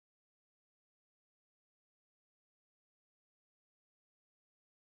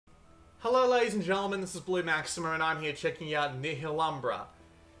Hello ladies and gentlemen, this is Blue Maxima and I'm here checking out Nihilumbra.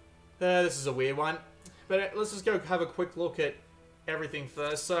 This is a weird one, but let's just go have a quick look at everything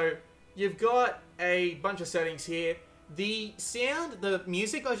first. So, you've got a bunch of settings here. The sound, the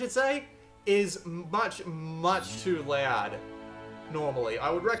music I should say, is much too loud normally.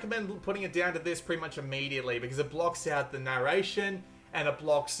 I would recommend putting it down to this pretty much immediately because it blocks out the narration and it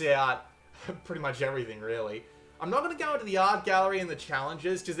blocks out pretty much everything really. I'm not going to go into the art gallery and the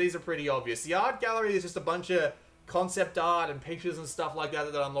challenges because these are pretty obvious. The art gallery is just a bunch of concept art and pictures and stuff like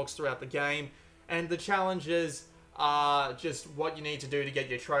that that unlocks throughout the game. And the challenges are just what you need to do to get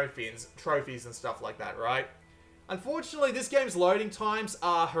your trophies and stuff like that, right? Unfortunately, this game's loading times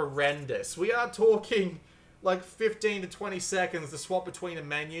are horrendous. We are talking like 15 to 20 seconds to swap between a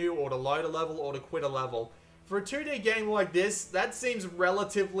menu or to load a level or to quit a level. For a 2D game like this, that seems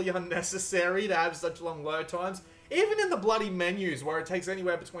relatively unnecessary to have such long load times. Even in the bloody menus, where it takes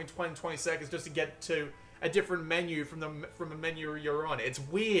anywhere between 20 and 20 seconds just to get to a different menu from a menu you're on. It's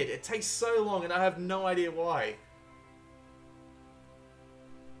weird. It takes so long, and I have no idea why.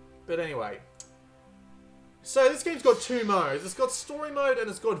 But anyway. So this game's got two modes. It's got story mode and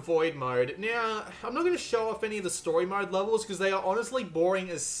it's got void mode. Now, I'm not going to show off any of the story mode levels because they are honestly boring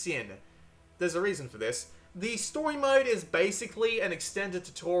as sin. There's a reason for this. The story mode is basically an extended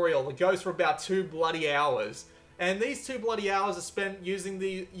tutorial that goes for about 2 bloody hours. And these 2 bloody hours are spent using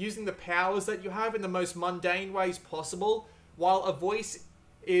the powers that you have in the most mundane ways possible, while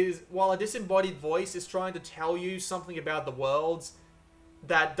a disembodied voice is trying to tell you something about the worlds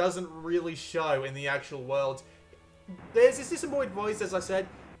that doesn't really show in the actual world. There's this disembodied voice, as I said,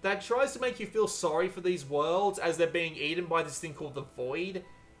 that tries to make you feel sorry for these worlds as they're being eaten by this thing called the Void.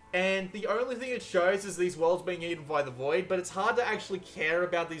 And the only thing it shows is these worlds being eaten by the Void, but it's hard to actually care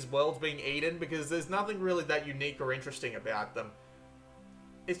about these worlds being eaten because there's nothing really that unique or interesting about them.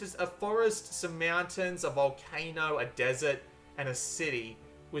 It's just a forest, some mountains, a volcano, a desert, and a city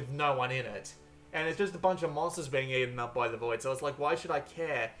with no one in it. And it's just a bunch of monsters being eaten up by the Void, so it's like, why should I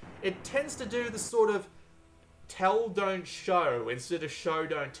care? It tends to do the sort of tell, don't show, instead of show,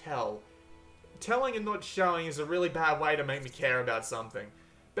 don't tell. Telling and not showing is a really bad way to make me care about something.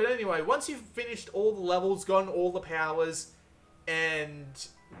 But anyway, once you've finished all the levels, gotten all the powers, and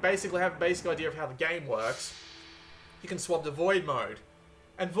basically have a basic idea of how the game works, you can swap to Void Mode.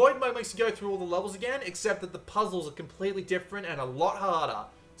 And Void Mode makes you go through all the levels again, except that the puzzles are completely different and a lot harder.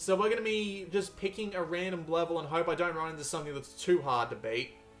 So we're going to be just picking a random level and hope I don't run into something that's too hard to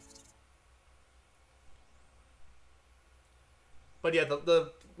beat. But yeah,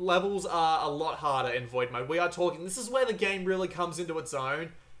 the levels are a lot harder in Void Mode. We are talking, this is where the game really comes into its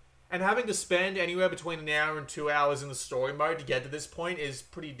own. And having to spend anywhere between an hour and 2 hours in the story mode to get to this point is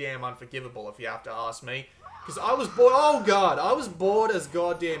pretty damn unforgivable, if you have to ask me. Because I was bored, oh god, I was bored as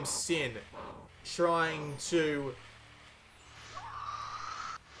goddamn sin trying to...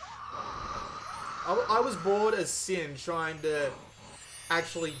 I was bored as sin trying to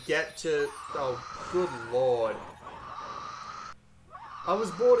actually get to... Oh, good lord. I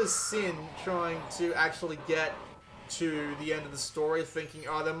was bored as sin trying to actually get to the end of the story, thinking,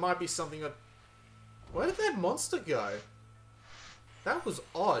 oh, there might be something that... Where did that monster go? That was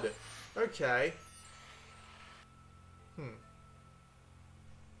odd. Okay.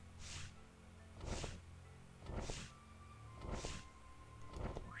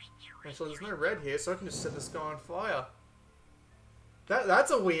 Actually, there's no red here, so I can just set this guy on fire.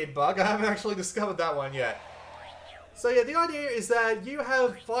 That's a weird bug. I haven't actually discovered that one yet. So yeah, the idea is that you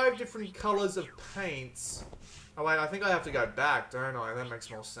have 5 different colors of paints. Oh wait, I think I have to go back, don't I? That makes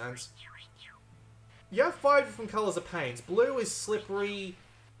more sense. You have 5 different colors of paints. Blue is slippery,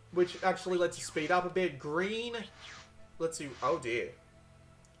 which actually lets you speed up a bit. Green lets you... Oh dear.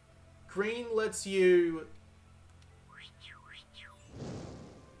 Green lets you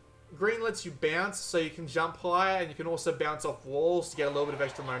bounce, so you can jump higher, and you can also bounce off walls to get a little bit of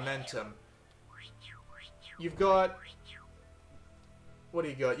extra momentum. You've got... What do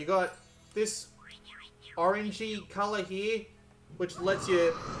you got? You got this orangey color here, which lets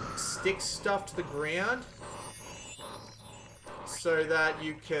you stick stuff to the ground. So that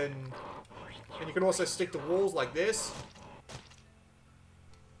you can... And you can also stick to walls like this.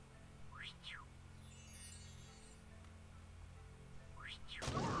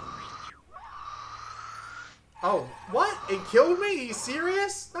 Oh, what? It killed me? Are you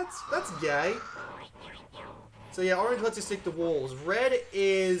serious? That's gay. So yeah, orange lets you stick to walls. Red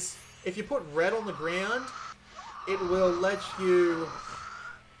is... If you put red on the ground, it will let you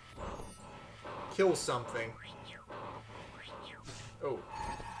kill something. Oh.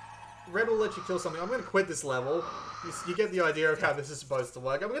 red will let you kill something. I'm going to quit this level. You get the idea of how this is supposed to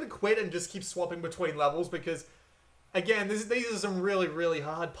work. I'm going to quit and just keep swapping between levels because, again, these are some really, really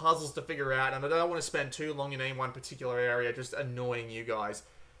hard puzzles to figure out, and I don't want to spend too long in any one particular area just annoying you guys.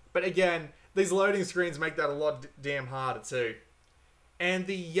 But again, these loading screens make that a lot damn harder too. And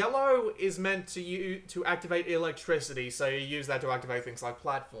the yellow is meant to activate electricity, so you use that to activate things like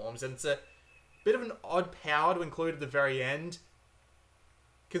platforms, and it's a bit of an odd power to include at the very end.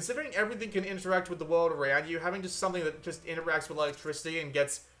 Considering everything can interact with the world around you, having just something that just interacts with electricity and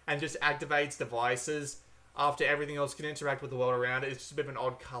just activates devices after everything else can interact with the world around it is just a bit of an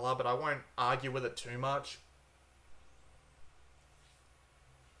odd color, but I won't argue with it too much.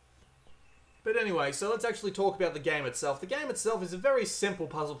 But anyway, so let's actually talk about the game itself. The game itself is a very simple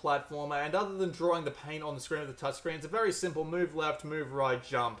puzzle platformer, and other than drawing the paint on the screen with the touchscreen, it's a very simple move left, move right,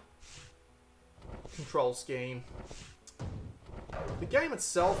 jump control scheme. The game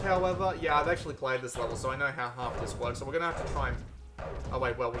itself, however, yeah, I've actually played this level, so I know how half this works, so we're going to have to try and... Oh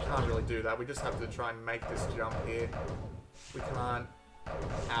wait, well, we can't really do that. We just have to try and make this jump here. We can't...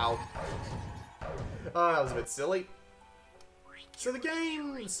 Ow. Oh, that was a bit silly. So the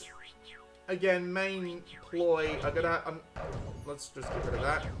game's... Again, main ploy, let's just get rid of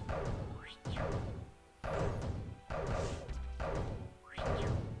that.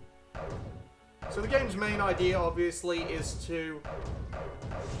 So the game's main idea, obviously, is to...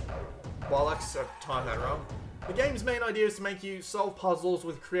 Bollocks, I timed that wrong. The game's main idea is to make you solve puzzles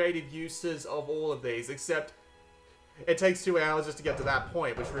with creative uses of all of these, except it takes 2 hours just to get to that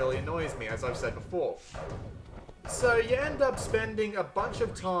point, which really annoys me, as I've said before. So you end up spending a bunch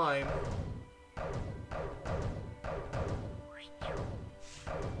of time...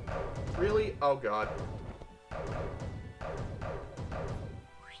 Really? Oh god.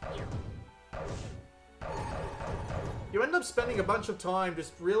 You end up spending a bunch of time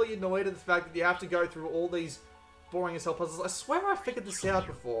just really annoyed at the fact that you have to go through all these boring as hell puzzles. I swear I figured this out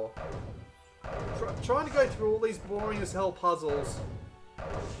before. Trying to go through all these boring as hell puzzles.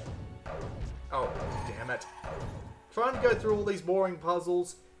 Oh, damn it. Trying to go through all these boring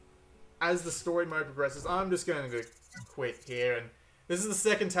puzzles as the story mode progresses. I'm just going to quit here, and this is the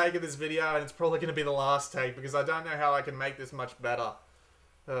second take of this video, and it's probably going to be the last take because I don't know how I can make this much better.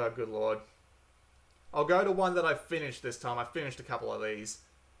 Oh, good lord. I'll go to one that I finished this time. I finished a couple of these,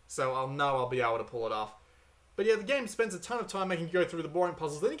 so I'll know I'll be able to pull it off. But yeah, the game spends a ton of time making you go through the boring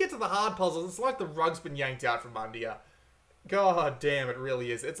puzzles. Then you get to the hard puzzles, it's like the rug's been yanked out from under you. God damn, it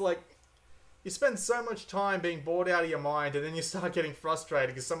really is. It's like, you spend so much time being bored out of your mind, and then you start getting frustrated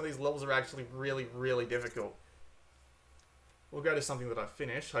because some of these levels are actually really, really difficult. We'll go to something that I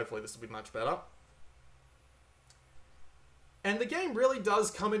finished. Hopefully this will be much better. And the game really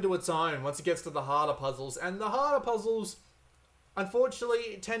does come into its own once it gets to the harder puzzles. And the harder puzzles,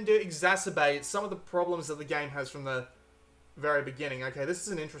 unfortunately, tend to exacerbate some of the problems that the game has from the very beginning. Okay, this is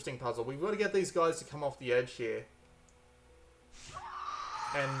an interesting puzzle. We've got to get these guys to come off the edge here.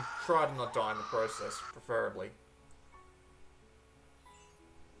 And try to not die in the process, preferably.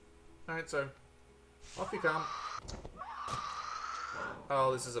 Alright, so off you come.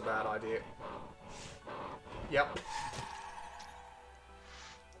 Oh, this is a bad idea. Yep.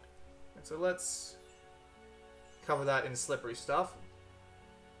 So let's cover that in slippery stuff.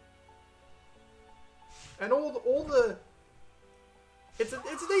 And it's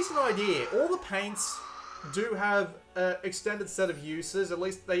a decent idea. All the paints do have an extended set of uses.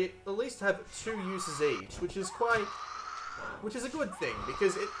 They at least have 2 uses each, which is a good thing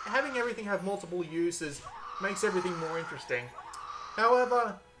because having everything have multiple uses makes everything more interesting.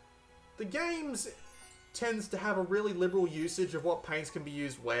 However, the games tends to have a really liberal usage of what paints can be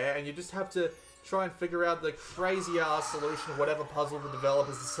used where, and you just have to try and figure out the crazy-ass solution of whatever puzzle the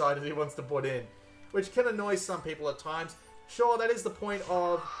developers decided he wants to put in, which can annoy some people at times. Sure, that is the point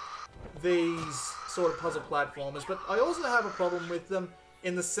of these sort of puzzle platformers, but I also have a problem with them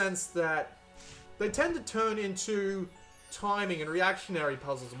in the sense that they tend to turn into timing and reactionary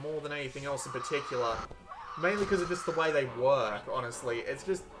puzzles more than anything else in particular, mainly because of just the way they work, honestly. It's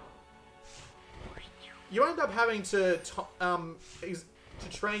just... You end up having to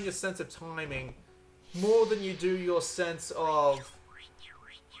train your sense of timing more than you do your sense of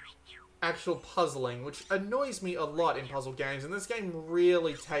actual puzzling, which annoys me a lot in puzzle games, and this game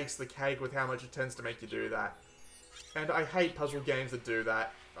really takes the cake with how much it tends to make you do that. And I hate puzzle games that do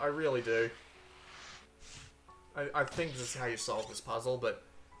that. I really do. I think this is how you solve this puzzle, but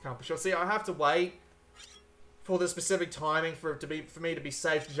can't be sure. See, I have to wait for the specific timing for me to be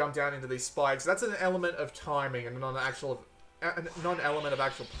safe to jump down into these spikes. That's an element of timing and not an element of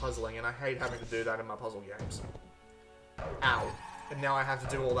actual puzzling, and I hate having to do that in my puzzle games. Ow. And now I have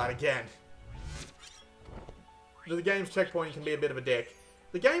to do all that again. The game's checkpointing can be a bit of a dick.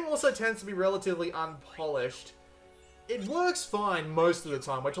 The game also tends to be relatively unpolished. It works fine most of the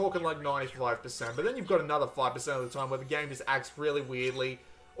time. We're talking like 95%. But then you've got another 5% of the time where the game just acts really weirdly.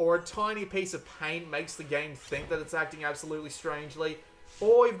 Or a tiny piece of paint makes the game think that it's acting absolutely strangely.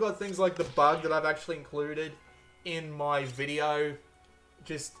 Or you've got things like the bug that I've actually included in my video.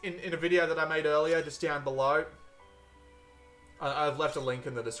 Just in a video that I made earlier, just down below. I've left a link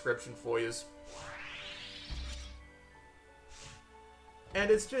in the description for you. And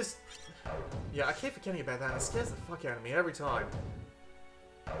it's just... yeah, I keep forgetting about that, and it scares the fuck out of me every time.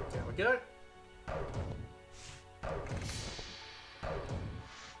 There we go.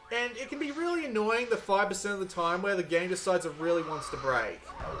 And it can be really annoying the 5% of the time where the game decides it really wants to break.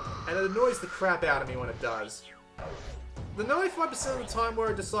 And it annoys the crap out of me when it does. The 95% of the time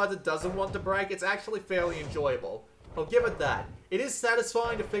where it decides it doesn't want to break, it's actually fairly enjoyable. I'll give it that. It is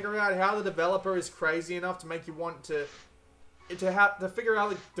satisfying to figure out how the developer is crazy enough to make you want to figure out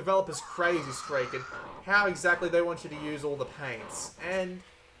the developer's crazy streak and how exactly they want you to use all the paints. And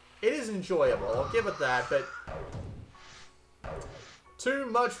it is enjoyable, I'll give it that, but too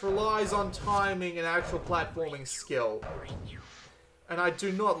much relies on timing and actual platforming skill. And I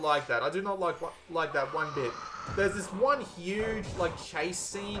do not like that. I do not like that one bit. There's this one huge chase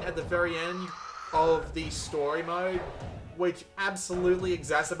scene at the very end of the story mode, which absolutely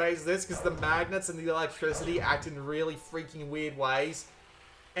exacerbates this because the magnets and the electricity act in really freaking weird ways.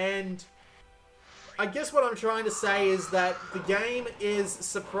 And I guess what I'm trying to say is that the game is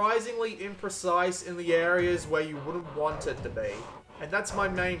surprisingly imprecise in the areas where you wouldn't want it to be. And that's my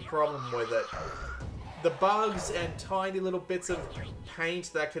main problem with it. The bugs and tiny little bits of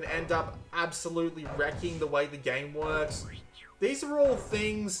paint that can end up absolutely wrecking the way the game works. These are all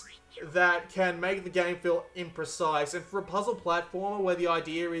things that can make the game feel imprecise. And for a puzzle platformer where the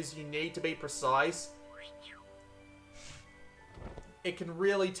idea is you need to be precise, it can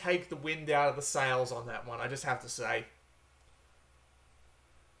really take the wind out of the sails on that one, I just have to say.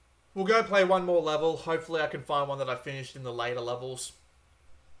 We'll go play one more level. Hopefully I can find one that I finished in the later levels.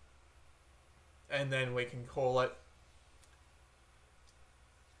 And then we can call it.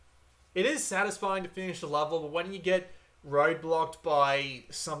 It is satisfying to finish the level, but when you get roadblocked by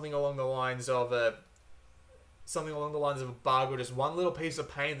something along the lines of a bug or just one little piece of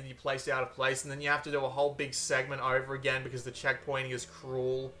paint that you placed out of place, and then you have to do a whole big segment over again because the checkpointing is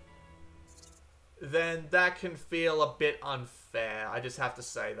cruel, then that can feel a bit unfair. I just have to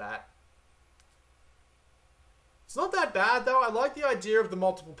say that. It's not that bad though. I like the idea of the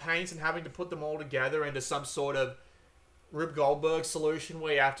multiple paints and having to put them all together into some sort of Rube Goldberg solution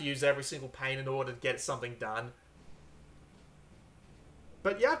where you have to use every single paint in order to get something done.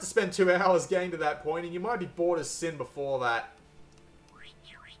 But you have to spend 2 hours getting to that point, and you might be bored as sin before that.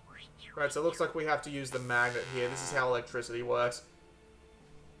 Right, so it looks like we have to use the magnet here. This is how electricity works.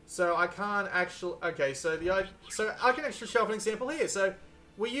 So I can't actually... okay, so I can actually show off an example here. So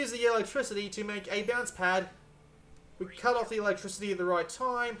we use the electricity to make a bounce pad. We cut off the electricity at the right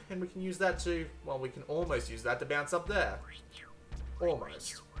time, and we can use that to... well, we can almost use that to bounce up there.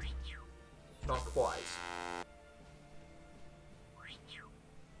 Almost. Not quite.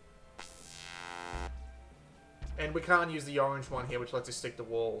 And we can't use the orange one here, which lets us stick to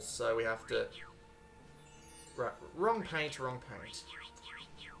walls, so we have to... right, wrong paint, wrong paint.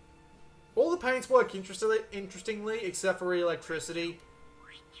 All the paints work interestingly, except for electricity.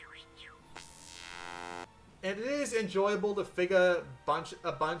 And it is enjoyable to figure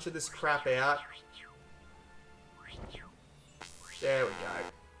a bunch of this crap out. There we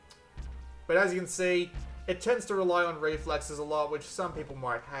go. But as you can see, it tends to rely on reflexes a lot, which some people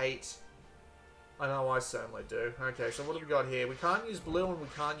might hate. I know I certainly do. Okay, so what have we got here? We can't use blue and we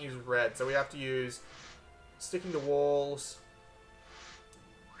can't use red, so we have to use sticking to walls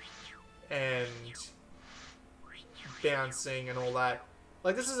and bouncing and all that.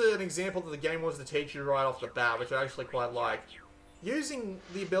 Like, this is an example that the game wants to teach you right off the bat, which I actually quite like. Using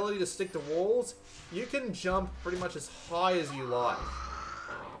the ability to stick to walls, you can jump pretty much as high as you like.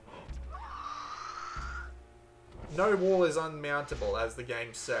 No wall is unmountable, as the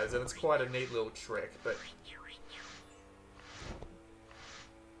game says, and it's quite a neat little trick, but...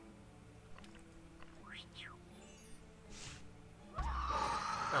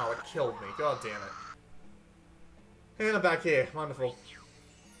 oh, it killed me. God damn it. And I'm back here. Wonderful.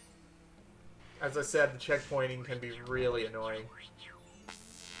 As I said, the checkpointing can be really annoying.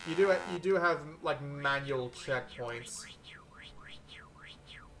 You do have, like, manual checkpoints.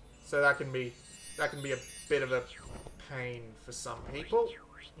 So that can be a bit of a pain for some people,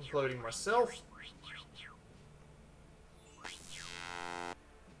 including myself.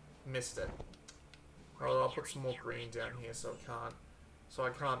 missed it. Oh, I'll put some more green down here so I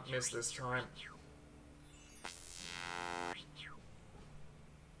can't miss this time.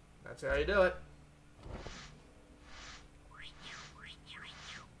 That's how you do it.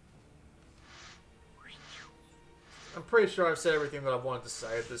 I'm pretty sure I've said everything that I've wanted to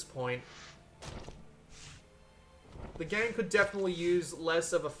say at this point. The game could definitely use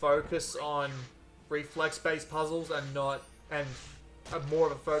less of a focus on reflex-based puzzles and more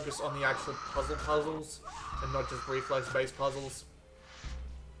of a focus on the actual puzzles and not just reflex-based puzzles.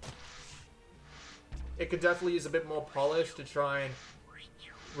 It could definitely use a bit more polish to try and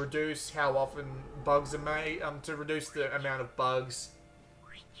reduce how often bugs are made, to reduce the amount of bugs.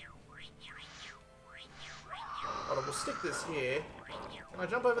 Hold on, we'll stick this here. Can I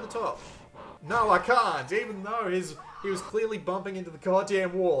jump over the top? No, I can't, even though he was clearly bumping into the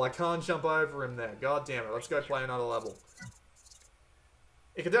goddamn wall. I can't jump over him there. God damn it, let's go play another level.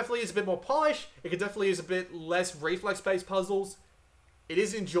 It could definitely use a bit more polish. It could definitely use a bit less reflex-based puzzles. It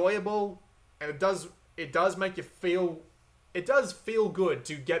is enjoyable, and it does make you feel... It does feel good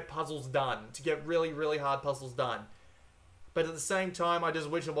to get puzzles done, to get really, really hard puzzles done. But at the same time, I just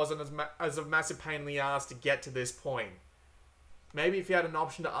wish it wasn't as a massive pain in the ass to get to this point. Maybe if you had an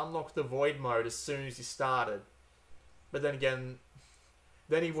option to unlock the void mode as soon as you started. But then again,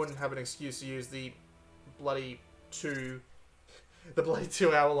 then he wouldn't have an excuse to use the bloody 2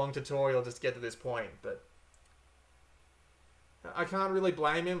 hour long tutorial just to get to this point. But I can't really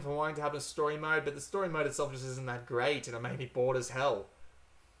blame him for wanting to have a story mode, but the story mode itself just isn't that great, and it made me bored as hell.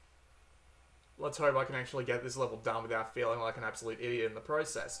 Let's hope I can actually get this level done without feeling like an absolute idiot in the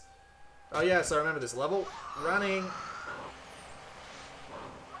process. Oh yeah, so remember this level. Running.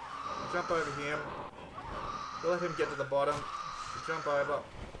 Jump over him. We'll let him get to the bottom. Jump over.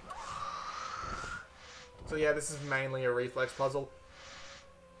 So yeah, this is mainly a reflex puzzle.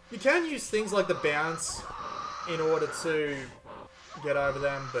 You can use things like the bounce in order to get over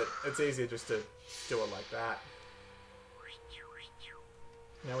them, but it's easier just to do it like that.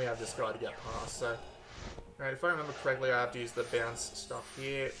 Now we have this guy to get past, so... Alright, if I remember correctly, I have to use the bounce stuff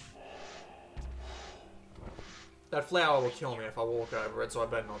here. That flower will kill me if I walk over it, so I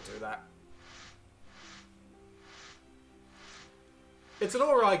better not do that. It's an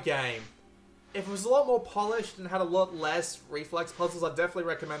alright game. If it was a lot more polished and had a lot less reflex puzzles, I'd definitely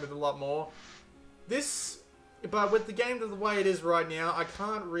recommend it a lot more. But with the game the way it is right now, I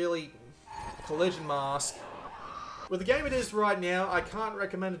can't really... Collision mask. With the game it is right now, I can't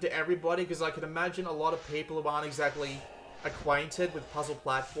recommend it to everybody because I can imagine a lot of people who aren't exactly acquainted with puzzle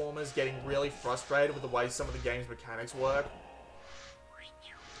platformers getting really frustrated with the way some of the game's mechanics work.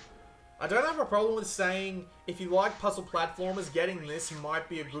 I don't have a problem with saying if you like puzzle platformers, getting this might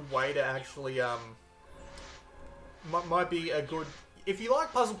be a good way to actually, might be a good... If you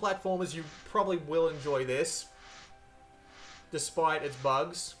like puzzle platformers, you probably will enjoy this, despite its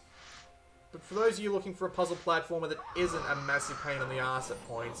bugs. But for those of you looking for a puzzle platformer that isn't a massive pain in the ass at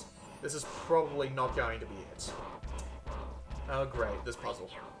points, this is probably not going to be it. Oh great, this puzzle.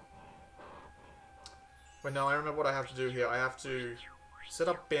 But no, I remember what I have to do here. I have to set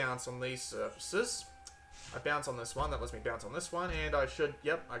up bounce on these surfaces. I bounce on this one, that lets me bounce on this one, and I should,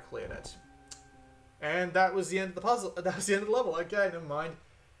 yep, I cleared it. And that was the end of the puzzle, that was the end of the level. Okay, never mind.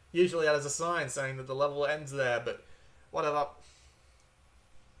 Usually that is a sign saying that the level ends there, but whatever.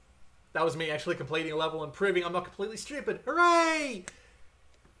 That was me actually completing a level and proving I'm not completely stupid. Hooray!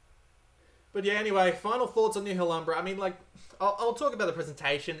 But yeah, anyway, final thoughts on Nihilumbra. I mean, like, I'll talk about the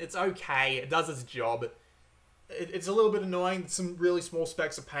presentation. It's okay. It does its job. It's a little bit annoying. Some really small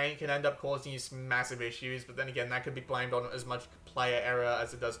specks of paint can end up causing you some massive issues. But then again, that could be blamed on as much player error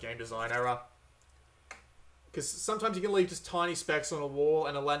as it does game design error. Because sometimes you can leave just tiny specks on a wall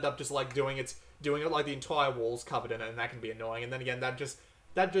and it'll end up just like doing it like the entire wall's covered in it, and that can be annoying. And then again, that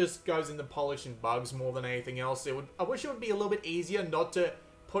just goes into polish and bugs more than anything else. I wish it would be a little bit easier not to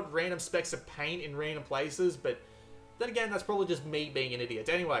put random specks of paint in random places, but then again, that's probably just me being an idiot.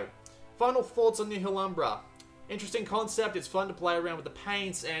 Anyway, final thoughts on Nihilumbra. Interesting concept, it's fun to play around with the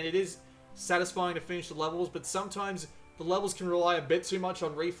paints, and it is satisfying to finish the levels, but sometimes the levels can rely a bit too much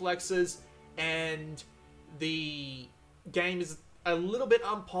on reflexes, and the game is a little bit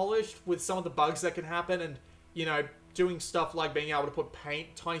unpolished with some of the bugs that can happen, and, you know, doing stuff like being able to put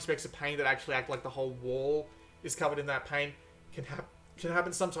paint, tiny specks of paint that actually act like the whole wall is covered in that paint can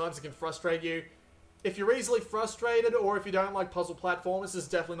happen sometimes. It can frustrate you. If you're easily frustrated, or if you don't like puzzle platformers, this is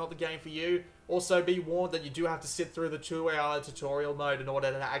definitely not the game for you. Also, be warned that you do have to sit through the 2-hour tutorial mode in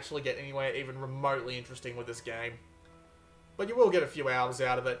order to actually get anywhere even remotely interesting with this game. But you will get a few hours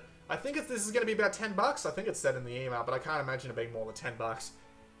out of it. I think this is going to be about $10. I think it's said in the email, but I can't imagine it being more than $10.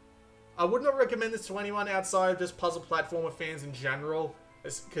 I would not recommend this to anyone outside of just puzzle platformer fans in general,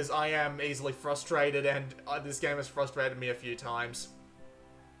 because I am easily frustrated, and this game has frustrated me a few times.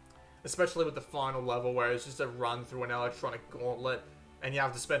 Especially with the final level, where it's just a run through an electronic gauntlet, and you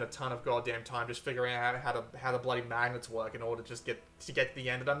have to spend a ton of goddamn time just figuring out how the bloody magnets work in order to just get to the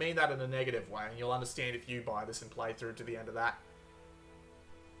end. And I mean that in a negative way, and you'll understand if you buy this and play through to the end of that.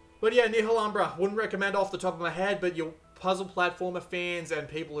 But yeah, Nihilumbra, wouldn't recommend off the top of my head, but your puzzle platformer fans and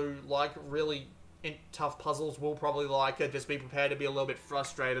people who like really tough puzzles will probably like it. Just be prepared to be a little bit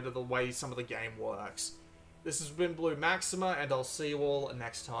frustrated at the way some of the game works. This has been Blue Maxima, and I'll see you all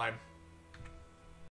next time.